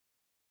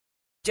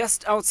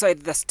Just outside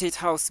the State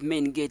House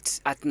main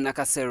gate at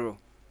Nakasero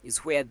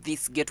is where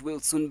this "Get Well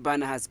Soon"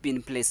 banner has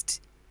been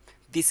placed.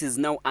 This is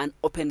now an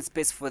open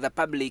space for the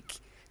public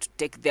to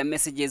take their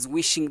messages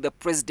wishing the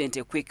president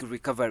a quick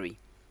recovery.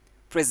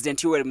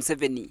 President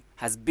Museveni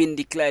has been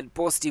declared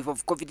positive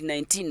of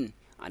COVID-19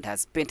 and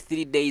has spent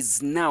 3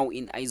 days now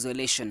in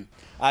isolation.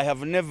 I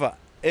have never,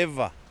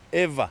 ever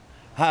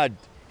had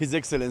His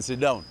Excellency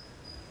down.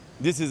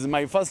 This is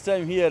my first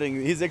time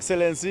hearing His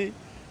Excellency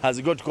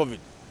has got COVID.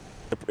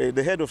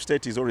 The head of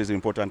state is always an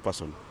important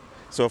person.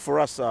 So for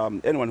us,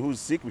 anyone who's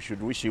sick, we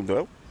should wish him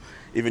well.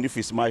 Even if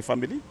it's my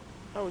family,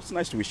 it's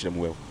nice to wish them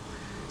well.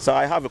 So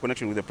I have a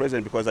connection with the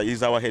president because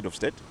he's our head of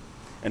state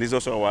and he's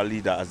also our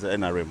leader as the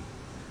NRM.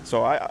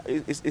 So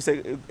it's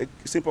a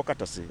simple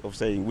courtesy of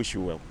saying wish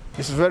you well.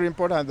 It's very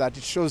important that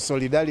it shows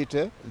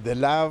solidarity, the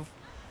love,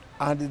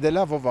 and the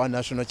love of our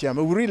national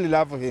chairman. We really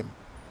love him.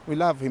 We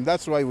love him.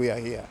 That's why we are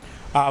here.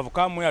 I've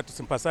come here to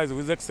sympathize with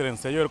His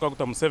Excellency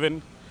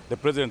Museveni, the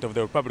President of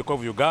the Republic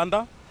of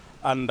Uganda,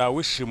 and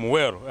wish him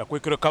well, a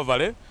quick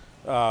recovery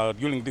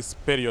during this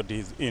period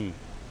he's in.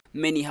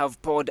 Many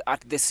have poured at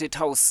the State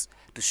House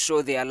to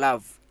show their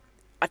love.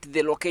 At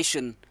the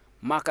location,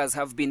 markers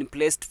have been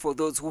placed for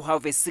those who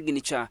have a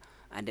signature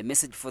and a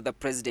message for the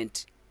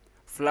president.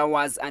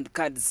 Flowers and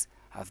cards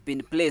have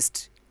been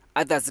placed.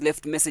 Others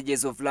left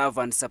messages of love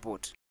and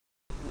support.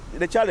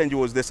 The challenge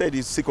was they said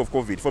he's sick of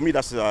COVID. For me,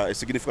 that's a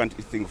significant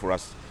thing for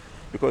us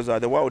because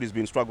the world has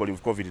been struggling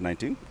with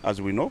COVID-19,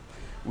 as we know.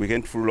 We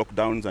went through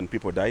lockdowns and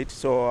people died.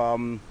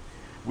 So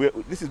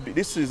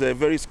this is a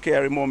very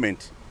scary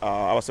moment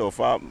ourselves.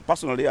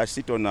 Personally, I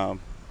sit on the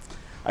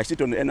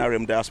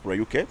NRM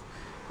Diaspora UK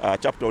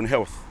chapter on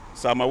health.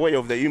 So I'm aware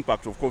of the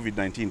impact of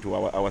COVID-19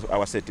 to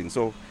our setting.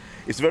 So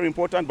it's very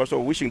important, but also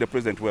wishing the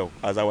president well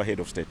as our head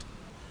of state.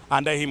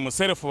 And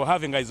himself for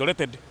having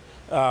isolated,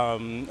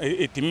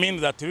 it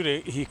means that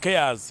really he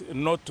cares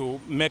not to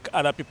make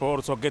other people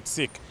also get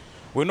sick.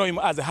 We know him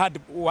as a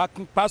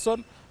hard-working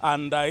person,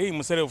 and he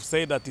himself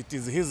said that it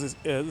is his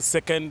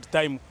second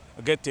time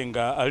getting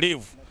a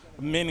leave,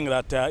 meaning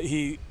that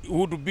he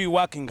would be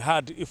working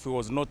hard if he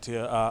was not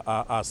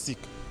sick.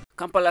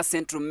 Kampala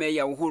Central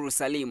Mayor Uhuru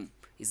Salim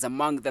is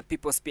among the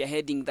people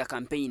spearheading the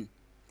campaign.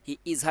 He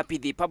is happy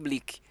the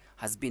public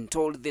has been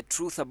told the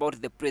truth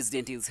about the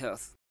president's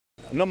health.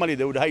 Normally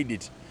they would hide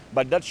it,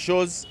 but that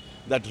shows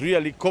that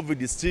really COVID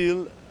is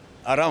still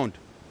around.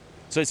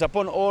 So it's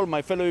upon all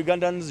my fellow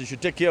Ugandans, you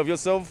should take care of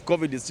yourself.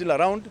 COVID is still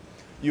around.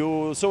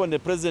 You saw when the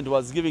president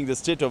was giving the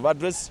state of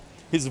address,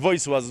 his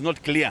voice was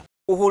not clear.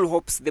 Uhuru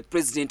hopes the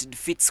president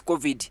defeats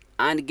COVID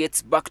and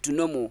gets back to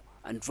normal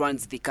and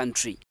runs the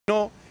country. You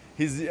know,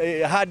 he's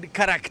a hard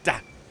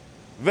character,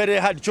 very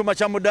hard.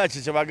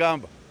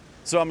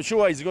 So I'm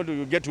sure he's going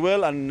to get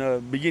well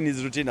and begin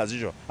his routine as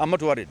usual. I'm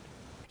not worried.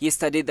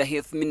 Yesterday, the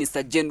Health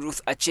Minister, Jane Ruth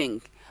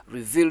Acheng,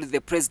 revealed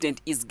the president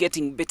is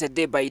getting better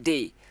day by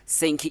day,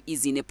 saying he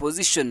is in a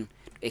position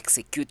to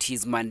execute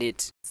his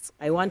mandate.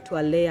 I want to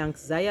allay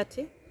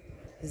anxiety.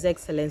 His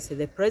Excellency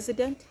the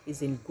President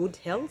is in good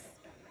health.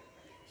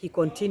 He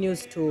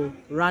continues to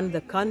run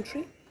the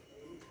country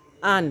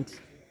and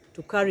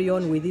to carry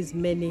on with his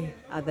many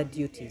other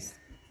duties.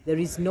 There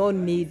is no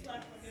need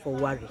for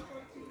worry.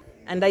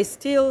 And I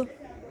still,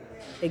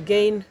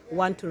 again,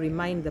 want to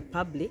remind the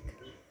public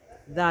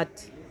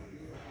that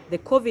the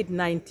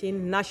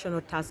COVID-19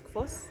 National Task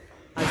Force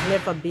has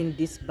never been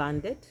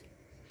disbanded,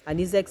 and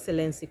His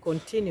Excellency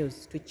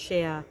continues to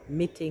chair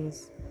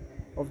meetings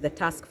of the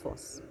task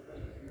force.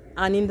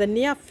 And in the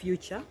near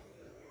future,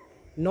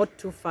 not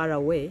too far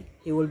away,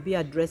 he will be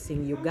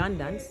addressing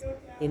Ugandans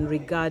in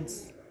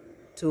regards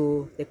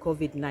to the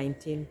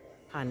COVID-19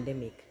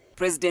 pandemic.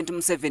 President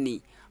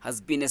Museveni has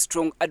been a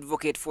strong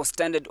advocate for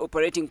standard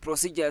operating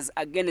procedures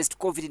against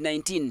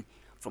COVID-19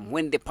 from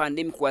when the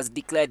pandemic was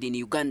declared in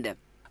Uganda.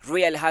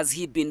 Rarely has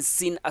he been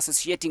seen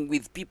associating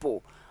with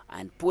people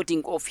and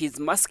putting off his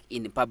mask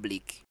in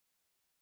public.